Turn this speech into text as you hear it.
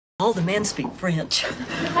All the men speak French.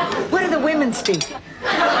 What do the women speak?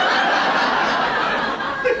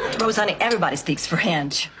 Rose, honey, everybody speaks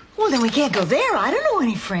French. Well, then we can't go there. I don't know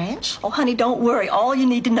any French. Oh, honey, don't worry. All you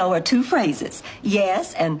need to know are 2 phrases.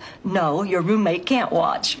 Yes and no, your roommate can't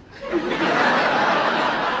watch. Well,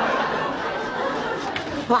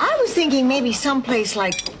 I was thinking maybe someplace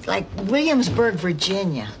like Williamsburg,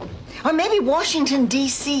 Virginia. Or maybe Washington,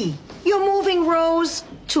 D.C. You're moving, Rose?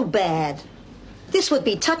 Too bad. This would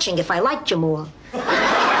be touching if I liked you more. I'm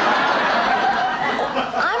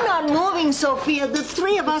not moving, Sophia. The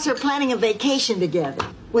 3 of us are planning a vacation together.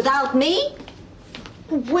 Without me?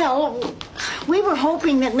 Well, we were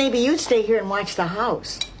hoping that maybe you'd stay here and watch the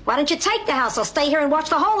house. Why don't you take the house? I'll stay here and watch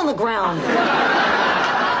the hole in the ground.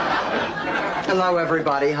 Hello,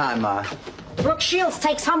 everybody. Hi, Ma. Brooke Shields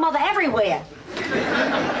takes her mother everywhere.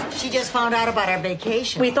 She just found out about our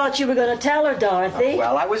vacation. We thought you were going to tell her, Dorothy.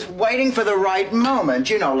 Well, I was waiting for the right moment.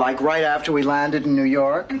 You know, like right after we landed in New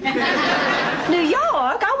York. New York?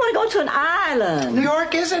 I want to go to an island. New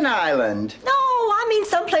York is an island. No, I mean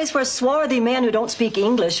someplace where swarthy men who don't speak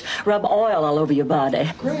English rub oil all over your body.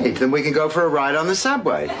 Great. Then we can go for a ride on the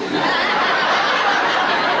subway.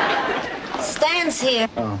 Stan's here.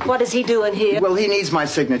 Oh. What is he doing here? Well, he needs my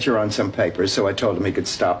signature on some papers, so I told him he could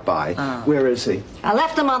stop by. Oh. Where is he? I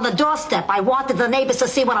left him on the doorstep. I wanted the neighbors to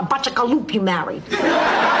see what a bunch of galoop you married.